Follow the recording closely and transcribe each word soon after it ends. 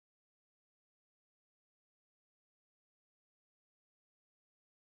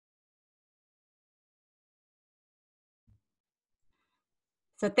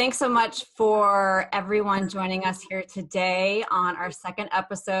So thanks so much for everyone joining us here today on our second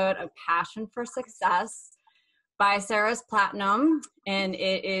episode of Passion for Success by Sarah's Platinum. And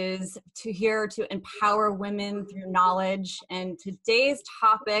it is here to empower women through knowledge. And today's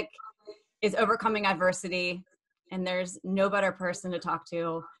topic is overcoming adversity. And there's no better person to talk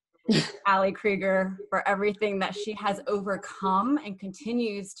to, Ali Krieger, for everything that she has overcome and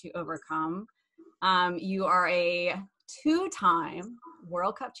continues to overcome. You are a two-time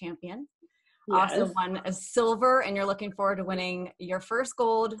World Cup champion. Yes. Also won a silver, and you're looking forward to winning your first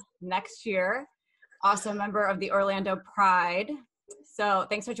gold next year. Also a member of the Orlando Pride. So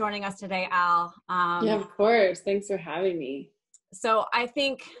thanks for joining us today, Al. Yeah, of course. Thanks for having me. So I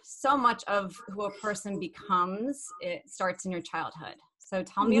think so much of who a person becomes, it starts in your childhood. So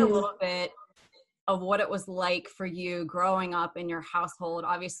tell me a little bit of what it was like for you growing up in your household.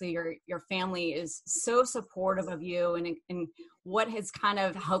 Obviously, your family is so supportive of you, and what has kind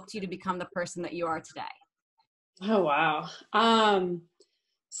of helped you to become the person that you are today. Oh, wow.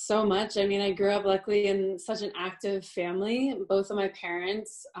 So much. I mean, I grew up luckily in such an active family. Both of my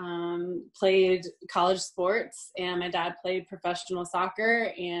parents played college sports, and my dad played professional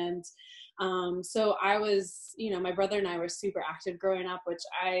soccer. And so I was, my brother and I were super active growing up, which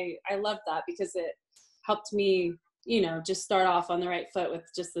I loved that because it helped me, just start off on the right foot with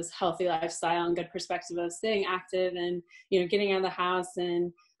just this healthy lifestyle and good perspective of staying active and, getting out of the house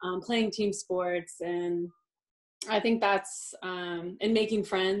and playing team sports. And I think that's, and making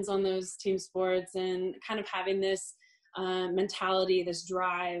friends on those team sports and kind of having this mentality, this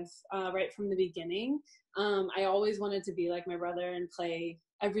drive right from the beginning. I always wanted to be like my brother and play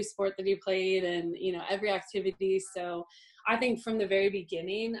every sport that he played and, every activity. So I think from the very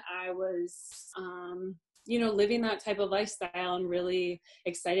beginning, I was, living that type of lifestyle and really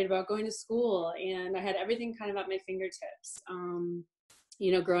excited about going to school. And I had everything kind of at my fingertips.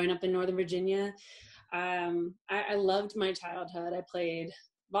 Growing up in Northern Virginia, I loved my childhood. I played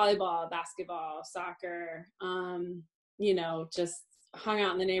volleyball, basketball, soccer, just hung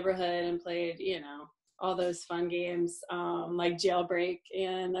out in the neighborhood and played, all those fun games, like Jailbreak.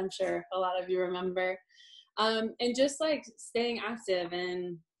 And I'm sure a lot of you remember, and just like staying active.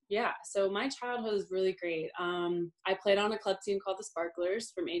 And yeah, so my childhood was really great. I played on a club team called the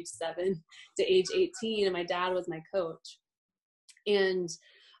Sparklers from age 7 to age 18. And my dad was my coach. And,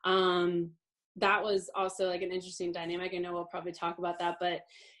 that was also like an interesting dynamic. I know we'll probably talk about that, but,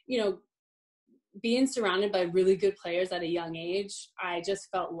 being surrounded by really good players at a young age, I just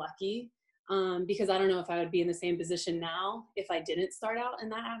felt lucky. Because I don't know if I would be in the same position now if I didn't start out in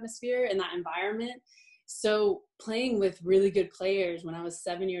that atmosphere, in that environment. So playing with really good players when I was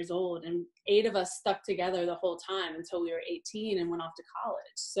 7 years old, and 8 of us stuck together the whole time until we were 18 and went off to college.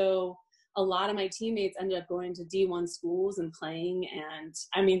 So a lot of my teammates ended up going to D1 schools and playing.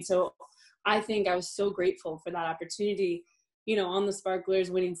 And so I think I was so grateful for that opportunity, on the Sparklers,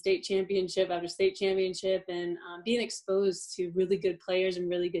 winning state championship after state championship, and being exposed to really good players and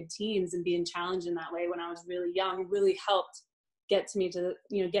really good teams and being challenged in that way when I was really young really helped get me to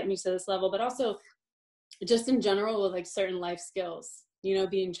this level. But also just in general with like certain life skills,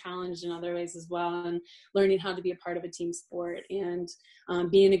 being challenged in other ways as well, and learning how to be a part of a team sport, and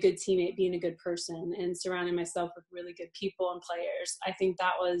being a good teammate, being a good person, and surrounding myself with really good people and players. I think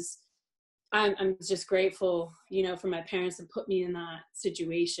that was, I'm just grateful, for my parents to put me in that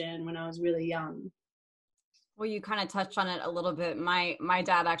situation when I was really young. Well, you kind of touched on it a little bit. My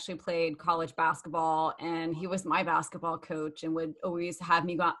dad actually played college basketball, and he was my basketball coach and would always have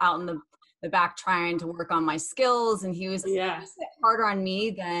me go out in the back trying to work on my skills. And he was harder on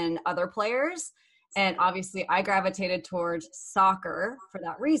me than other players. And obviously I gravitated towards soccer for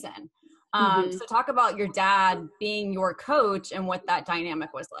that reason. So talk about your dad being your coach and what that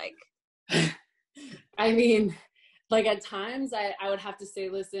dynamic was like. I mean, like at times I would have to say,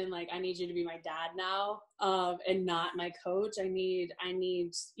 listen, like, I need you to be my dad now, and not my coach. I need,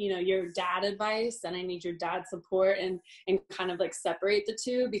 your dad advice, and I need your dad support, and kind of like separate the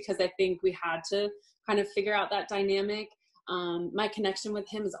two, because I think we had to kind of figure out that dynamic. My connection with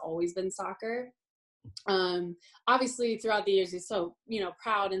him has always been soccer. Obviously throughout the years, he's so,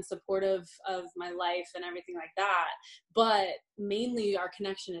 proud and supportive of my life and everything like that. But mainly our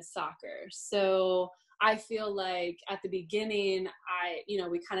connection is soccer. So I feel like at the beginning,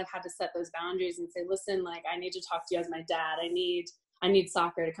 we kind of had to set those boundaries and say, listen, like, I need to talk to you as my dad. I need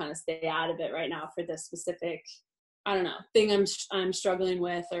soccer to kind of stay out of it right now for this specific, thing I'm struggling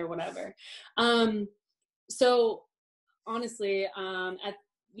with or whatever. So honestly,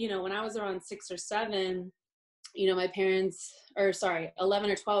 when I was around 6 or 7, my parents, 11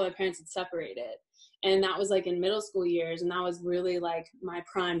 or 12, my parents had separated. And that was like in middle school years. And that was really like my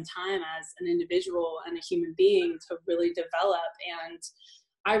prime time as an individual and a human being to really develop. And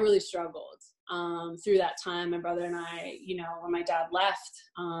I really struggled through that time. My brother and I, when my dad left,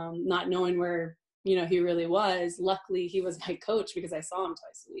 not knowing where, he really was, luckily he was my coach because I saw him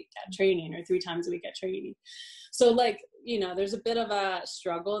twice a week at training or 3 times a week at training. So like, there's a bit of a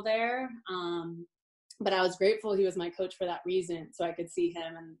struggle there. But I was grateful he was my coach for that reason. So I could see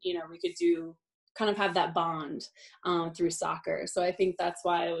him and, we could kind of have that bond through soccer. So I think that's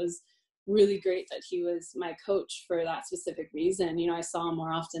why it was really great that he was my coach for that specific reason. I saw him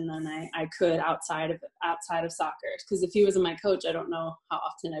more often than I could outside of soccer. Because if he wasn't my coach, I don't know how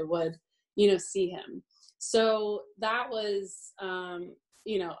often I would, see him. So that was,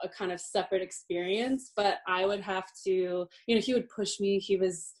 a kind of separate experience, but I would have to, he would push me.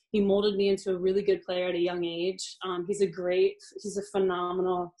 He molded me into a really good player at a young age. He's a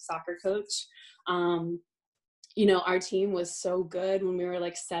phenomenal soccer coach. Our team was so good when we were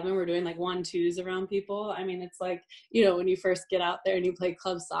like 7, we're doing like 1-2s around people. I mean, it's like, when you first get out there and you play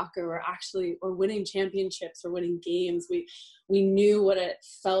club soccer, we're winning championships, we're winning games. We knew what it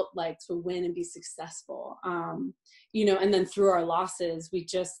felt like to win and be successful. And then through our losses,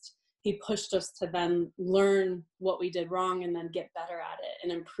 he pushed us to then learn what we did wrong and then get better at it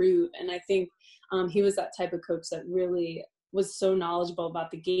and improve. And I think he was that type of coach that really was so knowledgeable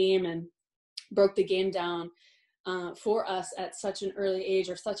about the game and broke the game down for us at such an early age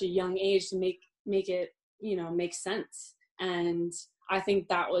or such a young age to make it, make sense. And I think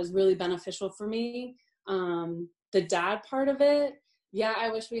that was really beneficial for me. The dad part of it, yeah, I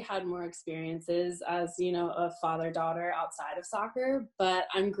wish we had more experiences as, a father-daughter outside of soccer, but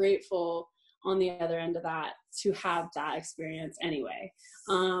I'm grateful on the other end of that to have that experience anyway.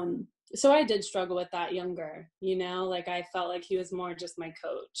 So I did struggle with that younger, like I felt like he was more just my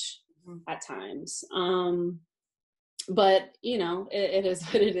coach at times. But, it is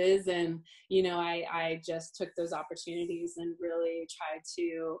what it is. And, I just took those opportunities and really tried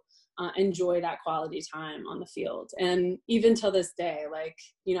to enjoy that quality time on the field. And even till this day, like,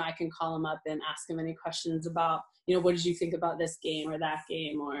 I can call him up and ask him any questions about, what did you think about this game or that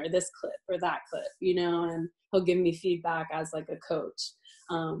game or this clip or that clip, and he'll give me feedback as like a coach.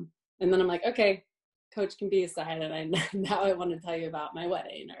 And then I'm like, okay, coach can be aside. And now I want to tell you about my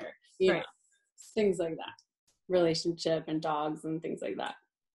wedding or, right. Things like that, relationship and dogs and things like that.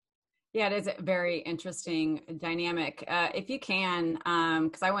 Yeah, it is a very interesting dynamic. If you can,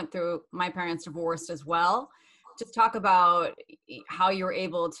 because I went through my parents' divorced as well, just talk about how you were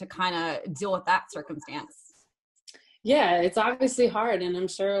able to kind of deal with that circumstance. Yeah, it's obviously hard, and I'm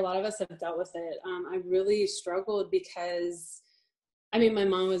sure a lot of us have dealt with it. I really struggled because, my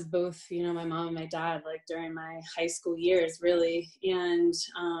mom was both, my mom and my dad, like during my high school years, really, and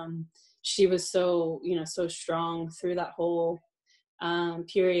she was so, so strong through that whole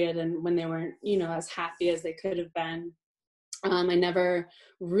period. And when they weren't, as happy as they could have been, I never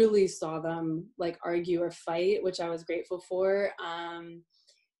really saw them like argue or fight, which I was grateful for.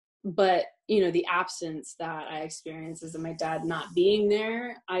 But, the absence that I experienced as my dad not being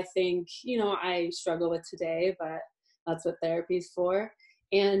there, I think, I struggle with today, but that's what therapy is for.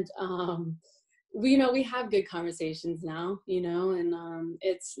 And, we have good conversations now, and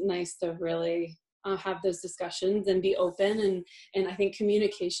it's nice to really have those discussions and be open. And I think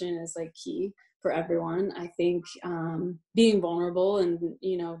communication is like key for everyone. I think being vulnerable and,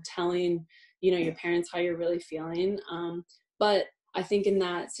 telling, your parents how you're really feeling. But I think in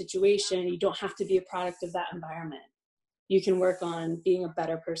that situation, you don't have to be a product of that environment. You can work on being a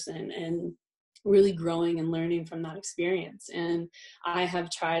better person and really growing and learning from that experience. And I have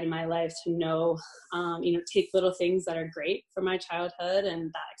tried in my life to know, take little things that are great from my childhood and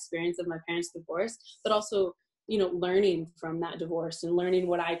that experience of my parents' divorce, but also, learning from that divorce and learning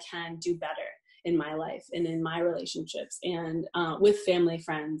what I can do better in my life and in my relationships and with family,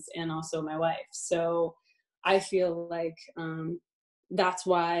 friends, and also my wife. So I feel like that's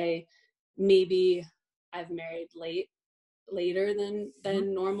why maybe I've married later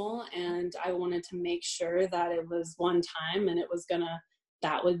than normal, and I wanted to make sure that it was one time and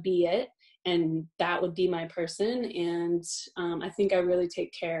that would be it, and that would be my person. And I think I really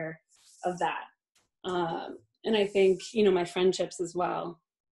take care of that, and I think my friendships as well,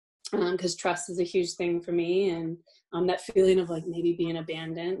 because trust is a huge thing for me. And that feeling of like maybe being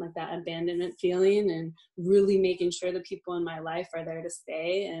abandoned, like that abandonment feeling, and really making sure the people in my life are there to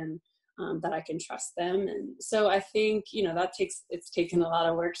stay and that I can trust them. And so I think, it's taken a lot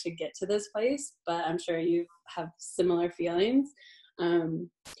of work to get to this place, but I'm sure you have similar feelings.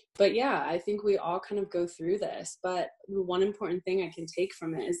 But but yeah, I think we all kind of go through this, but one important thing I can take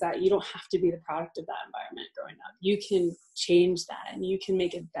from it is that you don't have to be the product of that environment growing up. You can change that, and you can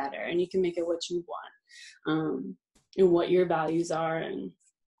make it better, and you can make it what you want, and what your values are, and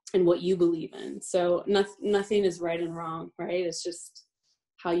what you believe in. So nothing is right and wrong, right? It's just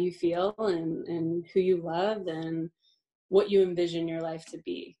how you feel, and who you love, and what you envision your life to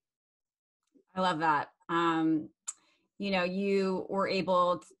be. I love that. You were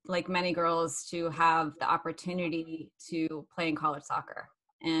able, like many girls, to have the opportunity to play in college soccer,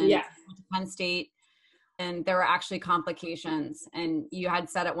 and Penn State, and there were actually complications. And you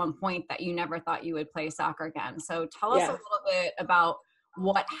had said at one point that you never thought you would play soccer again. So tell us a little bit about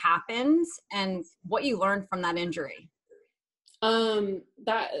what happened and what you learned from that injury.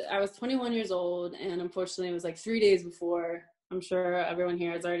 That I was 21 years old, and unfortunately it was like 3 days before. I'm sure everyone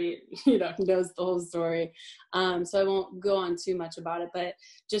here has already, knows the whole story. So I won't go on too much about it, but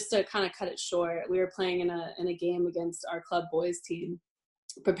just to kind of cut it short, we were playing in a game against our club boys team,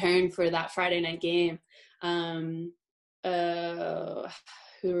 preparing for that Friday night game. Who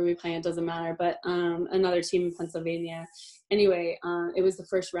were we playing? It doesn't matter, but another team in Pennsylvania. Anyway, it was the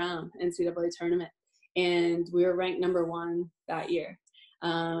first round NCAA tournament, and we were ranked number 1 that year.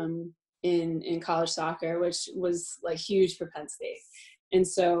 In college soccer, which was like huge for Penn State. And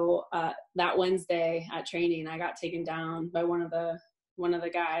so that Wednesday at training, I got taken down by one of the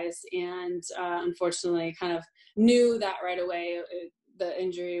guys, and unfortunately kind of knew that right away the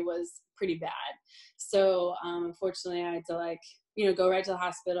injury was pretty bad. So unfortunately I had to go right to the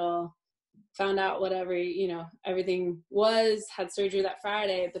hospital, found out whatever, everything had surgery that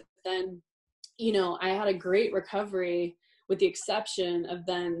Friday, but then, I had a great recovery with the exception of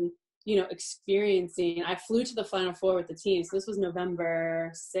then experiencing, I flew to the Final Four with the team. So this was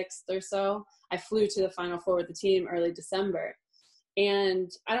November 6th or so. I flew to the Final Four with the team early December.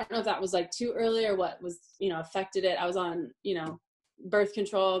 And I don't know if that was like too early or what was, affected it. I was on, birth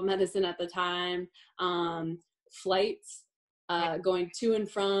control medicine at the time, flights, going to and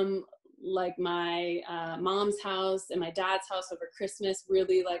from like my mom's house and my dad's house over Christmas.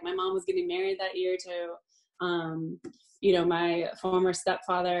 Really, like my mom was getting married that year to, my former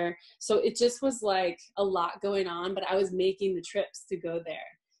stepfather. So it just was like a lot going on, but I was making the trips to go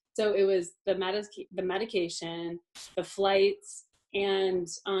there. So it was the medication, the flights, and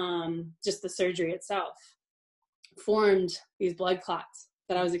just the surgery itself formed these blood clots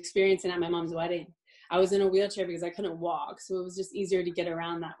that I was experiencing at my mom's wedding. I was in a wheelchair because I couldn't walk. So it was just easier to get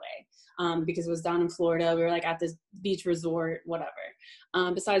around that way because it was down in Florida. We were like at this beach resort, whatever,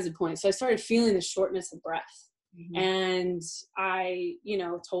 besides the point. So I started feeling the shortness of breath. Mm-hmm. And I,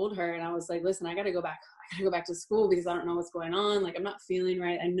 told her, and I was like, listen, I got to go back to school because I don't know what's going on. Like, I'm not feeling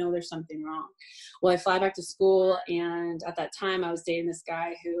right. I know there's something wrong. Well, I fly back to school. And at that time I was dating this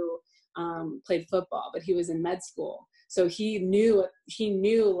guy who played football, but he was in med school. So he knew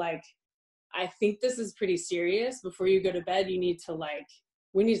like, I think this is pretty serious. Before you go to bed, we need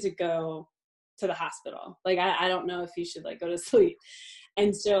to go to the hospital. Like, I don't know if you should go to sleep.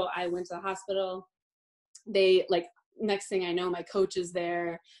 And so I went to the hospital. They next thing I know, my coach is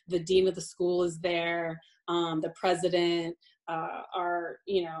there, the dean of the school is there, the president, our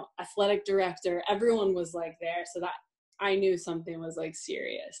athletic director, everyone was there, so that I knew something was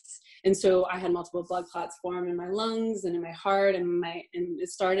serious. And so I had multiple blood clots form in my lungs and in my heart, and it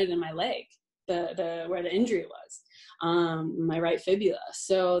started in my leg, the where the injury was, my right fibula.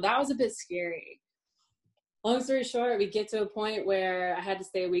 So that was a bit scary. Long story short, we get to a point where I had to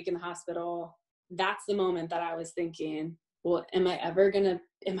stay a week in the hospital. That's the moment that I was thinking, well, am I ever gonna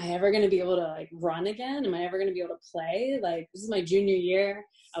be able to run again? Am I ever gonna be able to play? This is my junior year.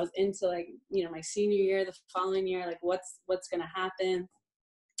 I was into my senior year, the following year, what's gonna happen?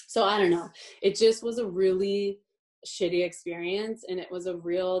 So I don't know. It just was a really shitty experience, and it was a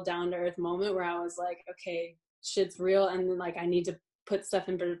real down to earth moment where I was like, okay, shit's real, and then I need to put stuff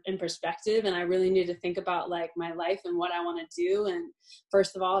in perspective, and I really need to think about my life and what I want to do. And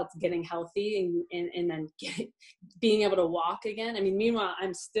first of all, it's getting healthy and then being able to walk again. I mean, meanwhile,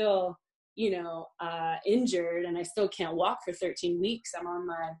 I'm still injured, and I still can't walk for 13 weeks. I'm on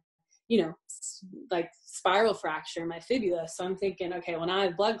my spiral fracture, my fibula. So I'm thinking, okay, well, now I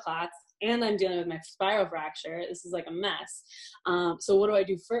have blood clots and I'm dealing with my spiral fracture. This is a mess. So what do I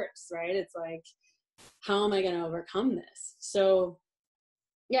do first, right? It's how am I going to overcome this? So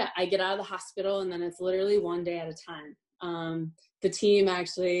yeah, I get out of the hospital, and then it's literally one day at a time. The team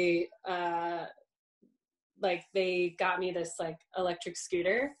actually, they got me this electric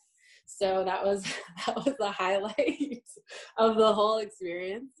scooter. So that was the highlight of the whole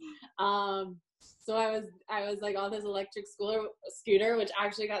experience. So So I was like on this electric scooter, which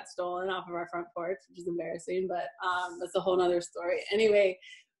actually got stolen off of our front porch, which is embarrassing, but that's a whole nother story. Anyway,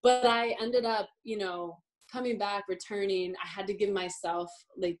 but I ended up, you know, coming back, returning. I had to give myself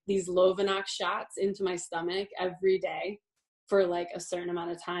like these Lovenox shots into my stomach every day for like a certain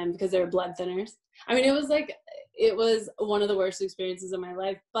amount of time because they were blood thinners. I mean, it was one of the worst experiences of my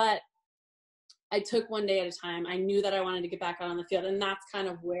life, but I took one day at a time. I knew that I wanted to get back out on the field, and that's kind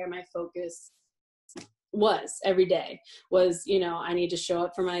of where my focus was every day was, you know, I need to show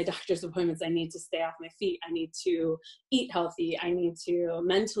up for my doctor's appointments. I need to stay off my feet. I need to eat healthy. I need to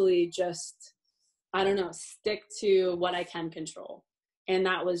mentally just, I don't know, stick to what I can control. And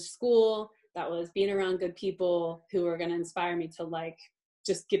that was school. That was being around good people who were going to inspire me to like,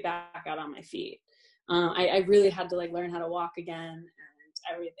 just get back out on my feet. I really had to like learn how to walk again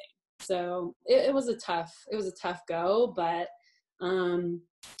and everything. So it was a tough go, but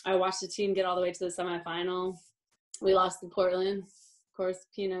I watched the team get all the way to the semifinal. We lost to Portland, of course,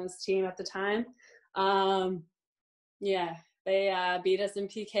 Pino's team at the time. Yeah, they beat us in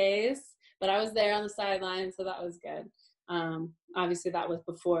PKs, but I was there on the sideline, so that was good. Obviously, that was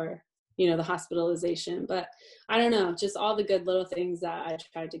before, you know, the hospitalization, but I don't know, just all the good little things that I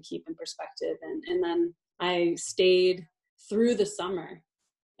tried to keep in perspective. And then I stayed through the summer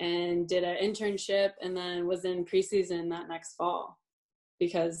and did an internship and then was in preseason that next fall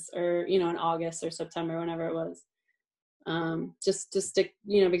or, you know, in August or September, whenever it was, just to stick,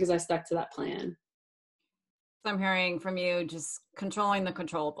 you know, because I stuck to that plan. So I'm hearing from you, just controlling the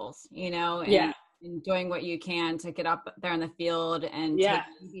controllables, you know, and doing what you can to get up there in the field and take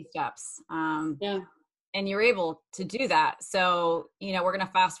easy steps. And you're able to do that. So, you know, we're going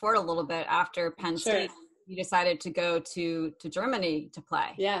to fast forward a little bit after Penn State. You decided to go to Germany to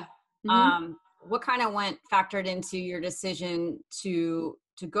play. Yeah. Mm-hmm. What kind of factored into your decision to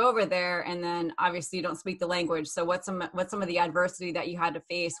go over there? And then obviously you don't speak the language. So what's some of the adversity that you had to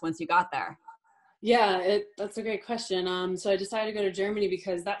face once you got there? Yeah, that's a great question. So I decided to go to Germany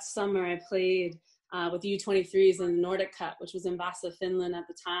because that summer I played with the U23s in the Nordic Cup, which was in Vasa, Finland at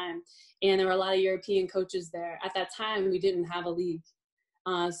the time. And there were a lot of European coaches there. At that time, we didn't have a league.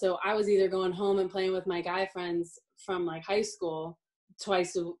 So I was either going home and playing with my guy friends from like high school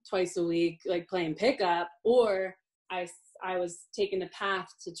twice a week, like playing pickup, or I was taking the path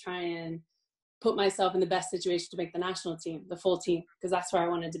to try and put myself in the best situation to make the national team, the full team, because that's where I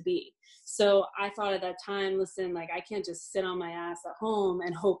wanted to be. So I thought at that time, listen, like I can't just sit on my ass at home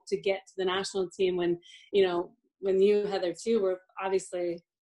and hope to get to the national team when, you know, when you, Heather, too, were obviously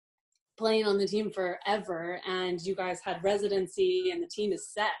playing on the team forever and you guys had residency and the team is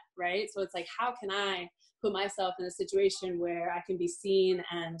set, right? So it's like, how can I put myself in a situation where I can be seen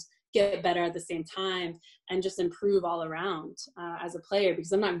and get better at the same time and just improve all around as a player,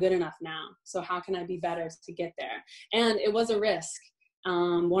 because I'm not good enough now. So how can I be better to get there? And it was a risk.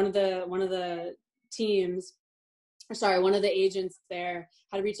 One of the agents there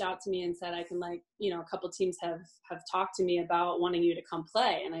had reached out to me and said, I can, like, you know, a couple teams have talked to me about wanting you to come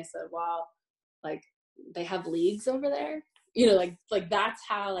play. And I said, well, like, they have leagues over there, you know, like that's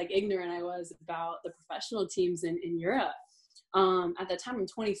how like ignorant I was about the professional teams in Europe. At the time I'm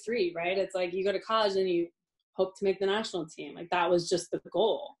 23, right? It's like you go to college and you hope to make the national team. Like that was just the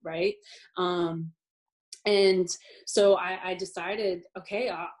goal, right? And so I decided, okay,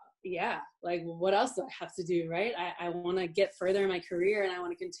 like what else do I have to do, right? I want to get further in my career and I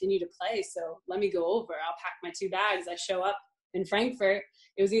want to continue to play. So let me go over. I'll pack my 2 bags. I show up in Frankfurt.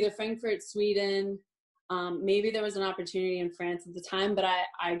 It was either Frankfurt, Sweden. Maybe there was an opportunity in France at the time, but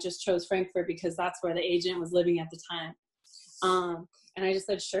I just chose Frankfurt because that's where the agent was living at the time. And I just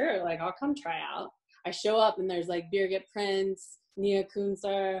said, sure, like I'll come try out. I show up and there's like Birgit Prinz, Nia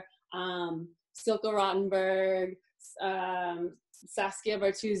Kunzer, Silke Rottenberg, Saskia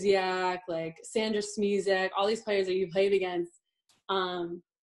Bartusiak, like Sandra Smizek, all these players that you played against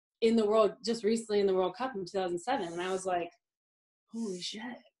in the world, just recently in the World Cup in 2007. And I was like, holy shit.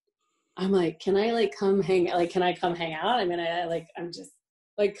 I'm like, can I come hang out? I mean, I'm just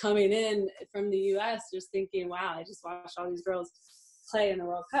like coming in from the US just thinking, wow, I just watched all these girls play in the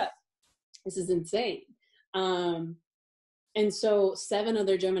World Cup. This is insane. And so 7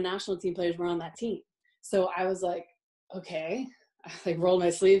 other German national team players were on that team. So I was like, okay. I like rolled my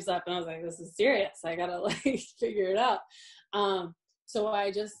sleeves up and I was like, this is serious. I gotta like figure it out. So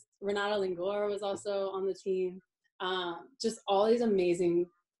Renata Lingor was also on the team. Just all these amazing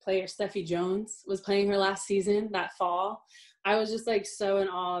players. Steffi Jones was playing her last season that fall. I was just like so in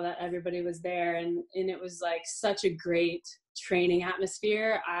awe that everybody was there, and it was like such a great training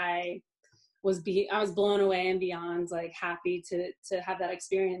atmosphere. I was blown away and beyond like happy to have that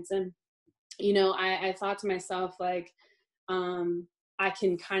experience. And I thought to myself, like, I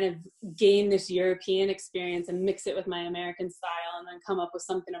can kind of gain this European experience and mix it with my American style and then come up with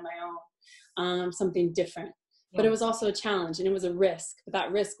something of my own, something different. Yeah. But it was also a challenge and it was a risk. But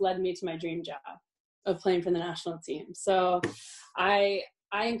that risk led me to my dream job of playing for the national team. So I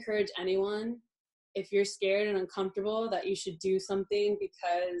encourage anyone, if you're scared and uncomfortable, that you should do something,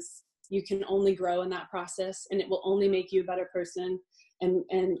 because you can only grow in that process and it will only make you a better person.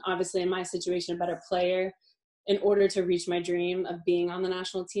 And obviously in my situation, a better player, in order to reach my dream of being on the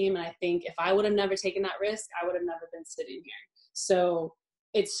national team. And I think if I would have never taken that risk, I would have never been sitting here. So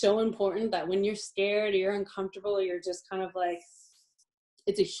it's so important that when you're scared or you're uncomfortable or you're just kind of like,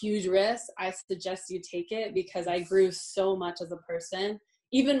 it's a huge risk, I suggest you take it, because I grew so much as a person,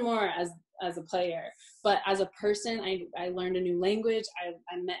 even more as a player. But as a person, I learned a new language.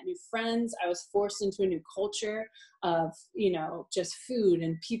 I met new friends. I was forced into a new culture of, just food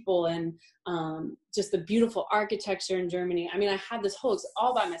and people and just the beautiful architecture in Germany. I mean, I had this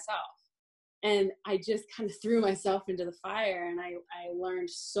all by myself. And I just kind of threw myself into the fire, and I learned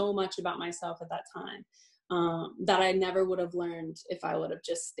so much about myself at that time that I never would have learned if I would have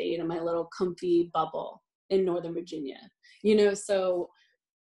just stayed in my little comfy bubble in Northern Virginia, so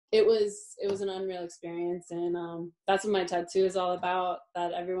it was an unreal experience. And that's what my tattoo is all about,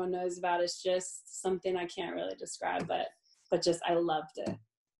 that everyone knows about. It's just something I can't really describe, but just, I loved it.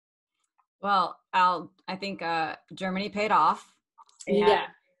 Well, Al, I think Germany paid off. Yeah.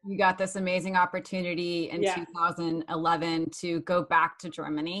 You got this amazing opportunity in 2011 to go back to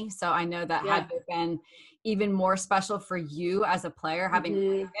Germany. So I know that had to have been even more special for you as a player, having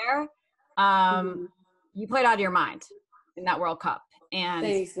played there. You played out of your mind in that World Cup. And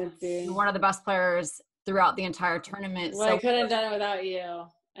thanks, Nancy. You're one of the best players throughout the entire tournament. Well, I couldn't have done it without you.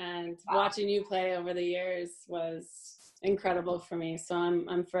 And watching you play over the years was incredible for me. So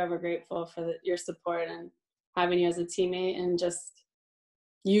I'm forever grateful for your support and having you as a teammate, and just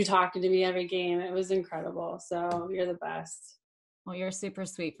you talking to me every game. It was incredible. So you're the best. Well, you're super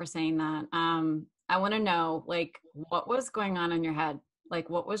sweet for saying that. I want to know, like, what was going on in your head? Like,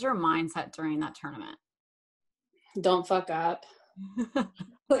 what was your mindset during that tournament? Don't fuck up.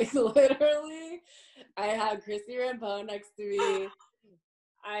 Like, literally, I have Chrissy Rampone next to me.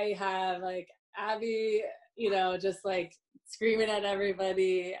 I have like Abby, just like screaming at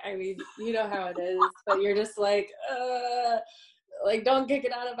everybody. I mean, you know how it is, but you're just like don't kick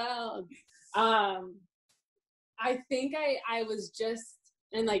it out of bounds. I think I was just,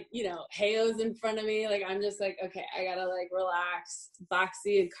 and Heyo's in front of me. Like, I'm just like, okay, I gotta like relax.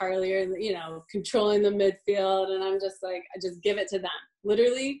 Boxy and Carly are, controlling the midfield. And I'm just like, I just give it to them.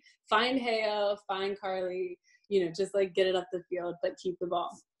 Literally find Heyo, find Carly, just like get it up the field, but keep the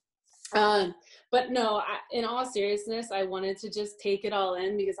ball. But no, in all seriousness, I wanted to just take it all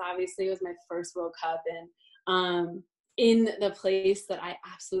in, because obviously it was my first World Cup, and in the place that I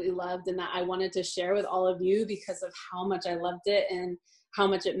absolutely loved and that I wanted to share with all of you because of how much I loved it and how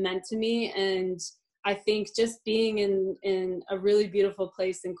much it meant to me. And I think just being in a really beautiful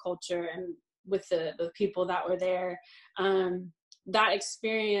place and culture, and with the people that were there, that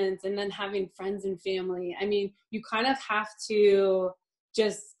experience, and then having friends and family. I mean, you kind of have to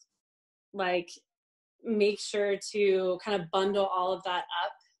just like make sure to kind of bundle all of that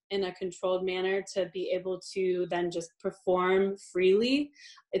up in a controlled manner to be able to then just perform freely.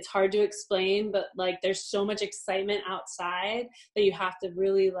 It's hard to explain, but like there's so much excitement outside that you have to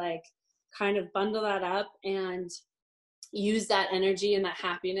really like kind of bundle that up and use that energy and that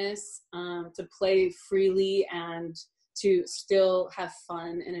happiness to play freely and to still have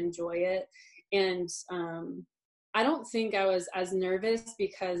fun and enjoy it. And I don't think I was as nervous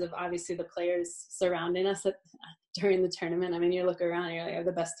because of obviously the players surrounding us during the tournament. I mean, you look around and you're like, I have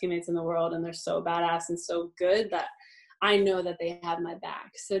the best teammates in the world, and they're so badass and so good that I know that they have my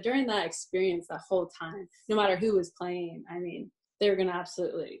back. So during that experience, that whole time, no matter who was playing, I mean, they were going to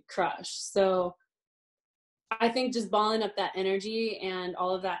absolutely crush. So I think just balling up that energy and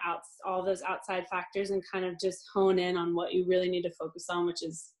all of that all those outside factors, and kind of just hone in on what you really need to focus on, which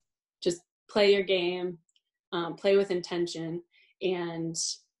is just play your game, play with intention, and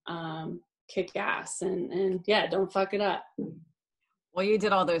kick ass, and yeah, don't fuck it up. Well, you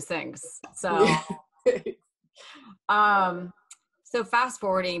did all those things. So, so fast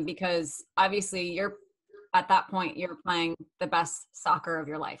forwarding, because obviously you're at that point, you're playing the best soccer of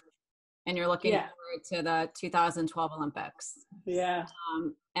your life, and you're looking forward to the 2012 Olympics. Yeah.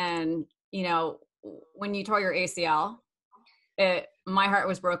 And when you tore your ACL, my heart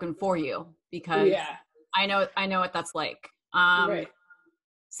was broken for you, because I know what that's like. Right.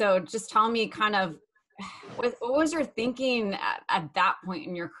 So just tell me kind of what was your thinking at that point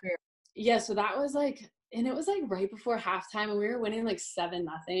in your career? Yeah, so that was like, and it was like right before halftime, and we were winning like 7-0.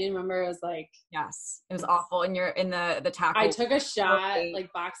 Remember, it was like, yes, it was awful. And you're in the tackle. I took a shot,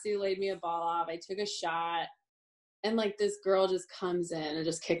 like Boxy laid me a ball off. I took a shot, and like this girl just comes in and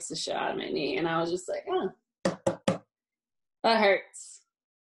just kicks the shit out of my knee, and I was just like, oh, that hurts.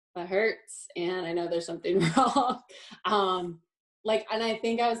 That hurts, and I know there's something wrong. And I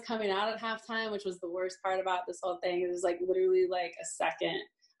think I was coming out at halftime, which was the worst part about this whole thing. It was like literally like a second.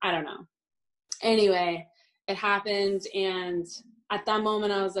 I don't know. Anyway, it happened, and at that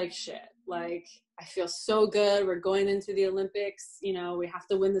moment I was like, shit, like I feel so good. We're going into the Olympics. You know, we have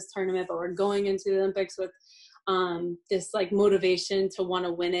to win this tournament, but we're going into the Olympics with this like motivation to want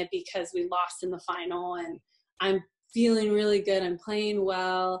to win it because we lost in the final, and I'm feeling really good. I'm playing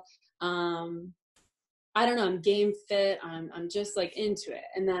well. I don't know, I'm game fit. I'm just like into it.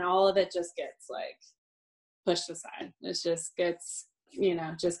 And then all of it just gets like pushed aside. It just gets, you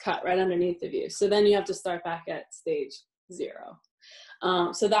know, just cut right underneath of you. So then you have to start back at stage 0.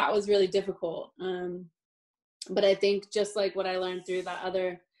 So that was really difficult. But I think just like what I learned through that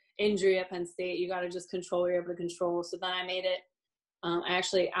other injury at Penn State, you got to just control what you're able to control. So then I made it. I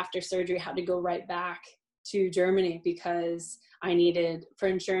actually, after surgery, had to go right back to Germany because I needed, for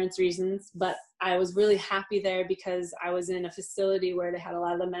insurance reasons, but I was really happy there because I was in a facility where they had a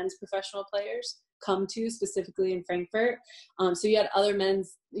lot of the men's professional players come to, specifically in Frankfurt. So you had other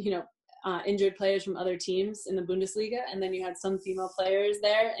men's, you know, injured players from other teams in the Bundesliga, and then you had some female players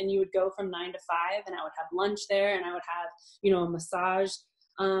there, and you would go from 9 to 5, and I would have lunch there, and I would have, you know, a massage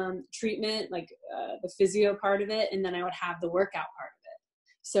treatment, like the physio part of it, and then I would have the workout part of it.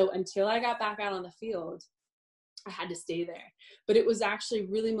 So until I got back out on the field, I had to stay there. But it was actually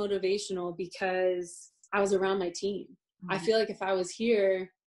really motivational because I was around my team. Mm-hmm. I feel like if I was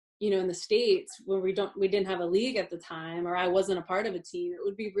here, you know, in the States where we didn't have a league at the time, or I wasn't a part of a team, it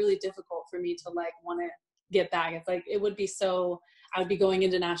would be really difficult for me to like want to get back. It's like, it would be so, I would be going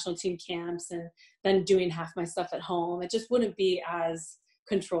into national team camps and then doing half my stuff at home. It just wouldn't be as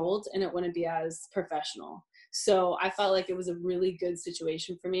controlled, and it wouldn't be as professional. So I felt like it was a really good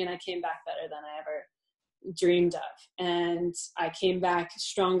situation for me, and I came back better than I ever dreamed of. And I came back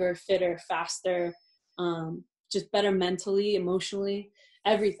stronger, fitter, faster, just better mentally, emotionally,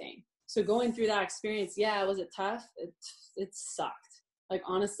 everything. So going through that experience, yeah, was it tough? It sucked. Like,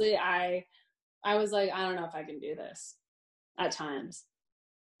 honestly, I was like, I don't know if I can do this at times.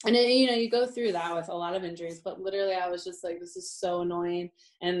 And then, you know, you go through that with a lot of injuries, but literally I was just like, this is so annoying.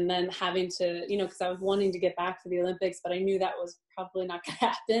 And then having to, you know, because I was wanting to get back for the Olympics, but I knew that was probably not going to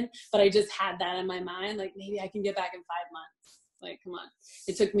happen. But I just had that in my mind, like, maybe I can get back in 5 months. Like, come on.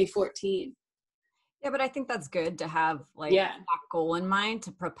 It took me 14. Yeah, but I think that's good to have like that goal in mind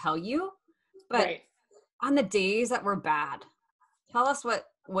to propel you. But right. On the days that were bad, tell us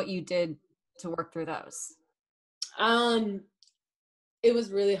what you did to work through those. It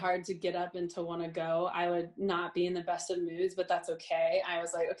was really hard to get up and to want to go. I would not be in the best of moods, but that's okay. I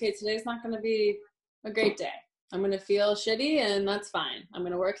was like, okay, today's not going to be a great day. I'm going to feel shitty, and that's fine. I'm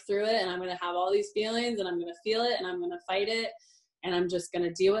going to work through it, and I'm going to have all these feelings, and I'm going to feel it, and I'm going to fight it, and I'm just going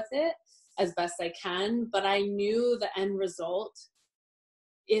to deal with it as best I can. But I knew the end result,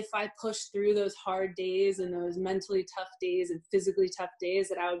 if I pushed through those hard days and those mentally tough days and physically tough days,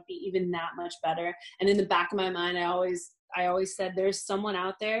 that I would be even that much better. And in the back of my mind, I always said, there's someone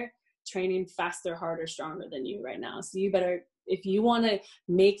out there training faster, harder, stronger than you right now. So you better, if you want to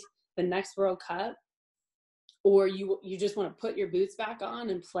make the next World Cup, or you just want to put your boots back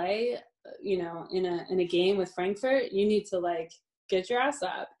on and play, you know, in a game with Frankfurt, you need to like get your ass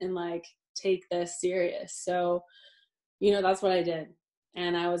up and like take this serious. So, you know, that's what I did.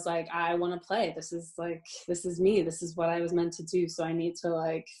 And I was like, I want to play. This is me. This is what I was meant to do. So I need to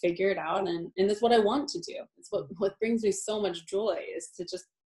like figure it out. And it's what I want to do. It's what brings me so much joy, is to just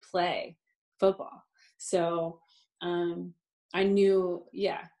play football. So I knew,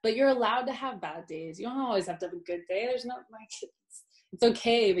 yeah, but you're allowed to have bad days. You don't always have to have a good day. There's no, like, it's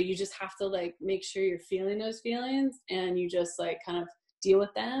okay, but you just have to like make sure you're feeling those feelings, and you just like kind of deal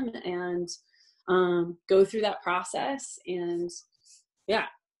with them and go through that process. And yeah,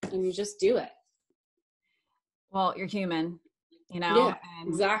 and you just do it. Well, you're human, you know. Yeah, and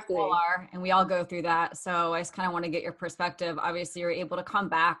exactly. We all are, and we all go through that. So I just kind of want to get your perspective. Obviously, you're able to come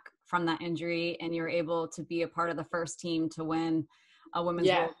back from that injury, and you're able to be a part of the first team to win a Women's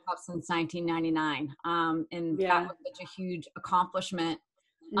World Cup since 1999. And that was such a huge accomplishment.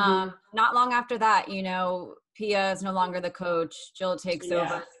 Mm-hmm. Not long after that, you know, Pia is no longer the coach. Jill takes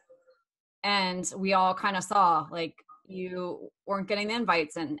over. And we all kind of saw, like, you weren't getting the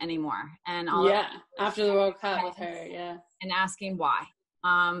invites anymore. And all after the World Cup with her, and asking why.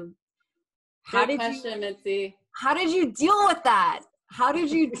 Good question, Mitzi. How did you deal with that? How did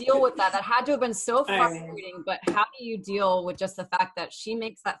you deal with that? That had to have been so frustrating, but how do you deal with just the fact that she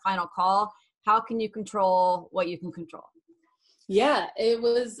makes that final call? How can you control what you can control? Yeah, it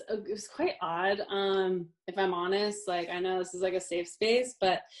was quite odd. If I'm honest, like, I know this is like a safe space,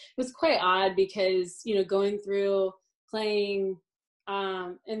 but it was quite odd because, you know, going through playing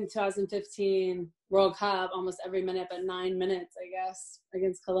in 2015 World Cup almost every minute, but 9 minutes, I guess,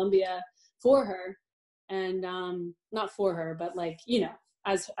 against Colombia for her. And not for her, but like, you know,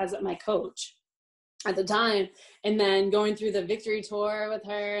 as my coach at the time, and then going through the victory tour with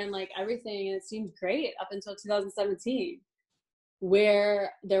her and like everything, and it seemed great up until 2017,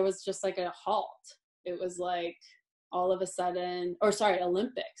 where there was just like a halt. It was like all of a sudden,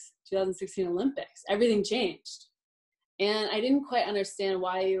 Olympics, 2016 Olympics, everything changed. And I didn't quite understand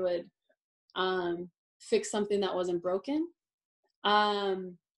why you would fix something that wasn't broken.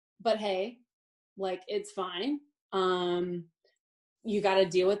 But hey, like, it's fine. You got to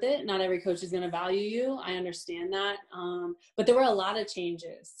deal with it. Not every coach is going to value you. I understand that. But there were a lot of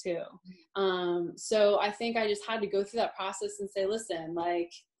changes too. So I think I just had to go through that process and say, listen,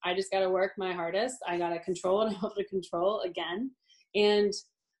 like, I just got to work my hardest. I got to control what I have to control again, and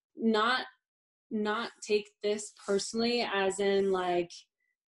not take this personally as in like,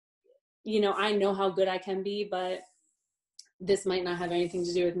 you know, I know how good I can be, but this might not have anything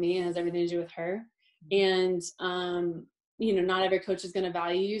to do with me. It has everything to do with her. And, you know, not every coach is going to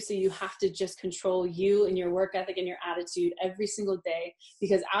value you. So you have to just control you and your work ethic and your attitude every single day,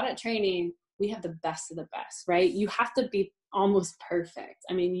 because out at training, we have the best of the best, right? You have to be almost perfect.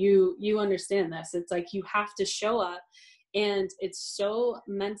 I mean, you understand this. It's like, you have to show up, and it's so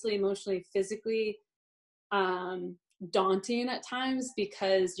mentally, emotionally, physically, daunting at times,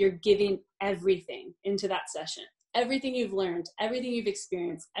 because you're giving everything into that session. Everything you've learned, everything you've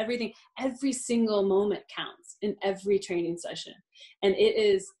experienced, every single moment counts in every training session. And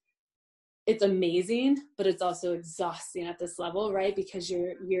it's amazing, but it's also exhausting at this level, right? Because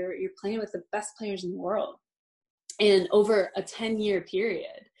you're playing with the best players in the world, and over a 10-year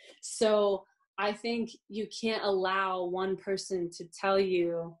period. So I think you can't allow one person to tell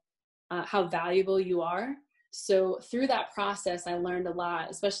you how valuable you are. So through that process, I learned a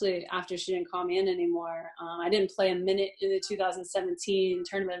lot, especially after she didn't call me in anymore. I didn't play a minute in the 2017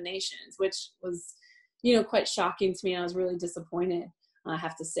 Tournament of Nations, which was, you know, quite shocking to me. I was really disappointed, I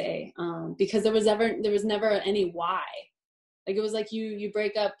have to say, because there was never any why. Like, it was like you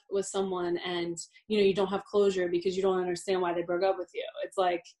break up with someone and, you know, you don't have closure because you don't understand why they broke up with you. It's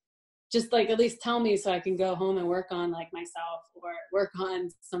like, just like, at least tell me so I can go home and work on like myself, or work on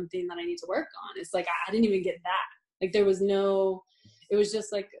something that I need to work on. It's like, I didn't even get that. Like, it was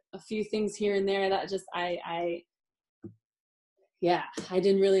just like a few things here and there that just, I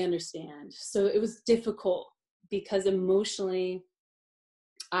didn't really understand. So it was difficult because emotionally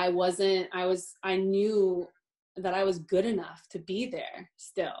I knew that I was good enough to be there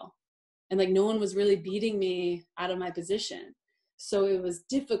still. And like, no one was really beating me out of my position. So it was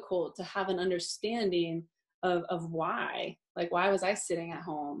difficult to have an understanding of why was I sitting at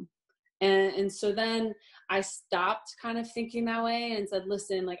home? And so then I stopped kind of thinking that way and said,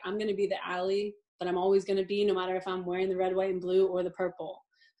 listen, like, I'm going to be the Ali that I'm always going to be, no matter if I'm wearing the red, white, and blue or the purple.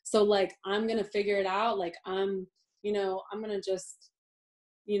 So like, I'm going to figure it out. Like, I'm going to just,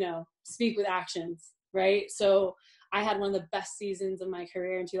 you know, speak with actions. Right. So I had one of the best seasons of my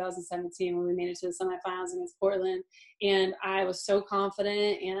career in 2017 when we made it to the semifinals against Portland. And I was so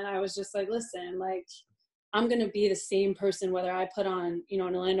confident, and I was just like, listen, like, I'm going to be the same person, whether I put on, you know,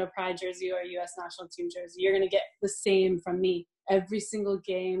 an Orlando Pride jersey or a U.S. national team jersey. You're going to get the same from me every single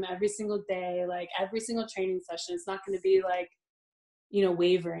game, every single day, like every single training session. It's not going to be like, you know,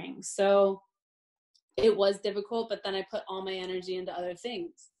 wavering. So it was difficult, but then I put all my energy into other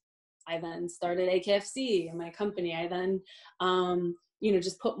things. I then started AKFC, my company. I then, you know,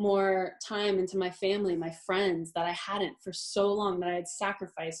 just put more time into my family, my friends that I hadn't for so long, that I had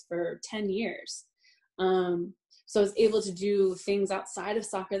sacrificed for 10 years. So I was able to do things outside of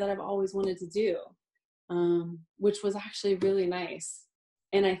soccer that I've always wanted to do, which was actually really nice.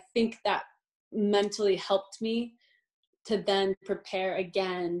 And I think that mentally helped me to then prepare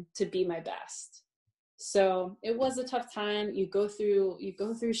again to be my best. So it was a tough time. You go through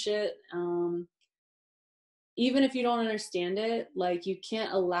shit. Even if you don't understand it, like, you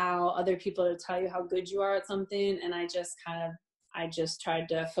can't allow other people to tell you how good you are at something. And I just tried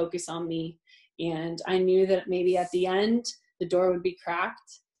to focus on me. And I knew that maybe at the end, the door would be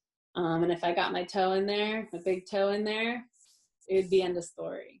cracked. And if I got my toe in there, my big toe in there, it would be end of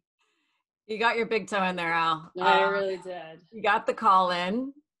story. You got your big toe in there, Al. I really did. You got the call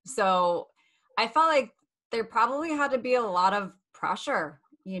in. So I felt like there probably had to be a lot of pressure.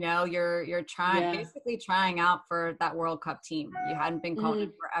 You know, you're trying, basically trying out for that World Cup team. You hadn't been called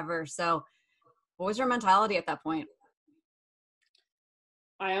in forever. So what was your mentality at that point?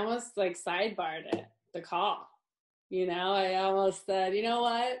 I almost like sidebarred it, the call. You know, I almost said, you know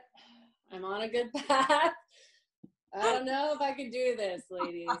what? I'm on a good path. I don't know if I can do this,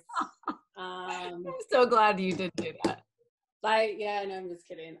 ladies. I'm so glad you did do that. No, I'm just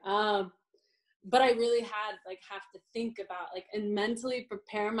kidding. But I really have to think about and mentally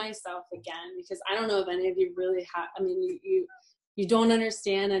prepare myself again, because I don't know if any of you really have. I mean, you don't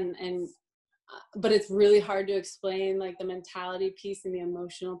understand, but it's really hard to explain the mentality piece and the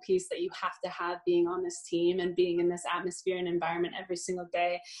emotional piece that you have to have being on this team and being in this atmosphere and environment every single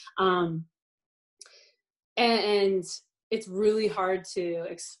day. And it's really hard to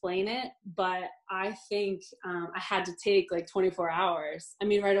explain it, but I think I had to take 24 hours. I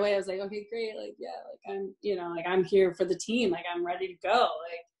mean, right away I was like, okay, great. I'm here for the team. I'm ready to go.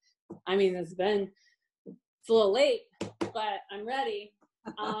 I mean, it's a little late, but I'm ready.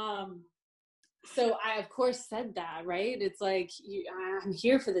 So I, of course, said that, right? It's I'm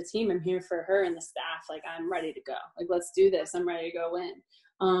here for the team. I'm here for her and the staff. I'm ready to go. Let's do this. I'm ready to go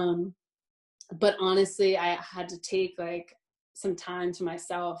win. But honestly, I had to take some time to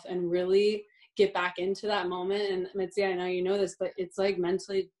myself and really get back into that moment. And Mitzi, I know you know this, but it's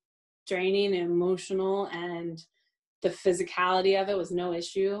mentally draining and emotional, and the physicality of it was no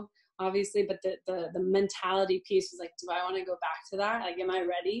issue, obviously. But the mentality piece was do I want to go back to that? Am I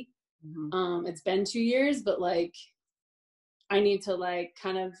ready? Mm-hmm. It's been 2 years, but I need to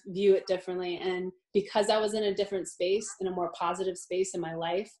kind of view it differently. And because I was in a different space, in a more positive space in my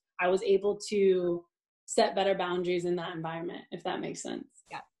life, I was able to set better boundaries in that environment, if that makes sense.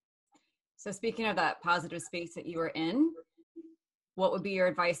 Yeah. So speaking of that positive space that you were in, what would be your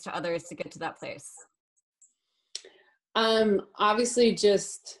advice to others to get to that place? Obviously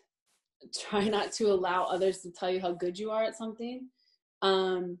just try not to allow others to tell you how good you are at something.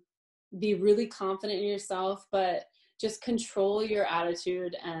 Be really confident in yourself, but just control your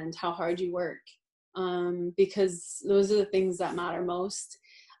attitude and how hard you work. Because those are the things that matter most.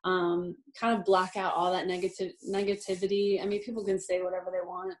 Kind of block out all that negativity. I mean, people can say whatever they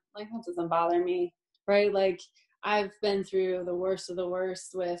want. That doesn't bother me, right? I've been through the worst of the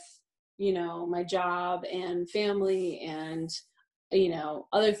worst with, my job and family and,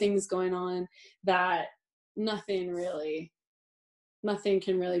 other things going on, that nothing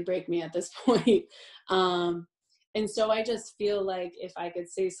can really break me at this point. And so I just feel if I could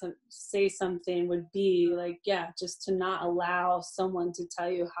say something would be just to not allow someone to tell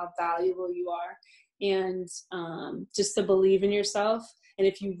you how valuable you are, and just to believe in yourself. And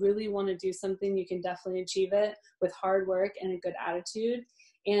if you really want to do something, you can definitely achieve it with hard work and a good attitude.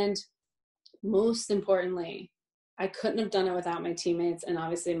 And most importantly, I couldn't have done it without my teammates and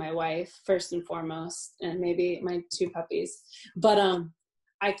obviously my wife first and foremost, and maybe my 2 puppies. But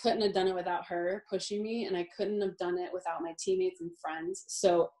I couldn't have done it without her pushing me, and I couldn't have done it without my teammates and friends.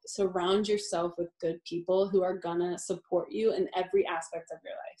 So surround yourself with good people who are gonna support you in every aspect of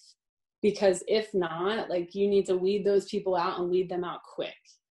your life. Because if not, you need to weed those people out and weed them out quick,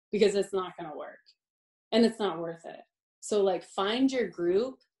 because it's not gonna work and it's not worth it. So find your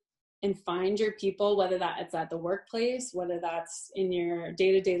group and find your people, whether it's at the workplace, whether that's in your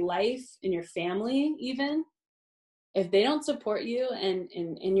day-to-day life, in your family even. If they don't support you and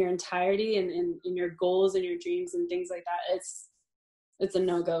in your entirety and in your goals and your dreams and things like that, it's a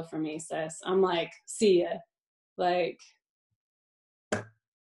no-go for me, sis. I'm see ya. Bye.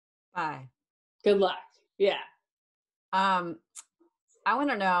 Good luck. Yeah. I want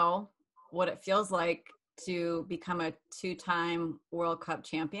to know what it feels like to become a 2-time World Cup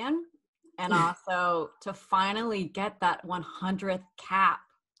champion, and also to finally get that 100th cap.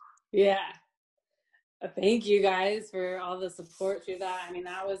 Yeah. Thank you guys for all the support through that. I mean,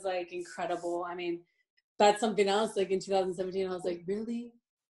 that was incredible. I mean, that's something else. In 2017, I was really?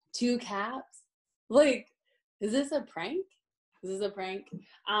 2 caps? Is this a prank? Is this a prank?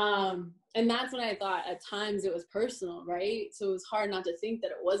 And that's when I thought at times it was personal, right? So it was hard not to think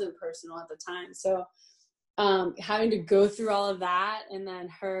that it wasn't personal at the time. So having to go through all of that and then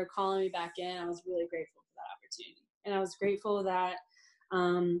her calling me back in, I was really grateful for that opportunity. And I was grateful that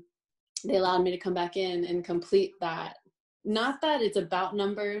they allowed me to come back in and complete that. Not that it's about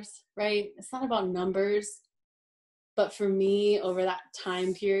numbers, right? It's not about numbers, but for me over that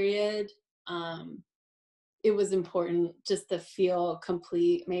time period, it was important just to feel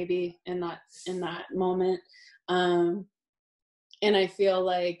complete maybe in that moment. And I feel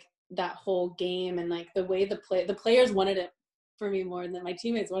that whole game and the way the players wanted it for me more than my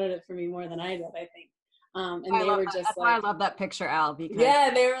teammates wanted it for me more than I did, I think. And I they love were that. just That's why I love that picture, Al, because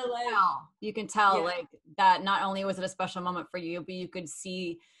yeah, they were like, you can tell yeah. like that not only was it a special moment for you, but you could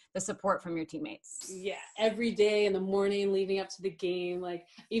see the support from your teammates. Yeah, every day in the morning leading up to the game, like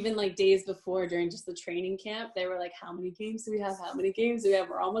even like days before during just the training camp, they were like, how many games do we have? How many games do we have?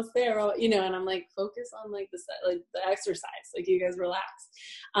 We're almost there, you know, and I'm like, focus on like the exercise, like you guys relax.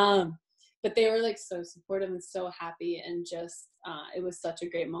 But they were like so supportive and so happy, and just it was such a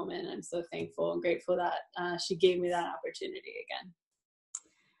great moment. I'm so thankful and grateful that she gave me that opportunity again.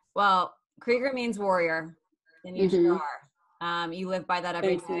 Well, Krieger means warrior, and you sure are. You live by that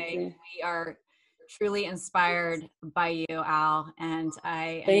every Thanks, day. Nikki. We are truly inspired by you, Al, and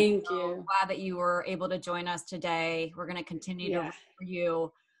I am Thank so you. glad that you were able to join us today. We're going to continue to root for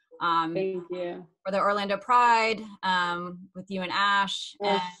you. Thank you. For the Orlando Pride, with you and Ash,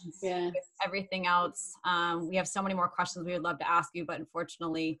 and with everything else. We have so many more questions we would love to ask you, but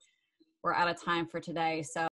unfortunately, we're out of time for today. So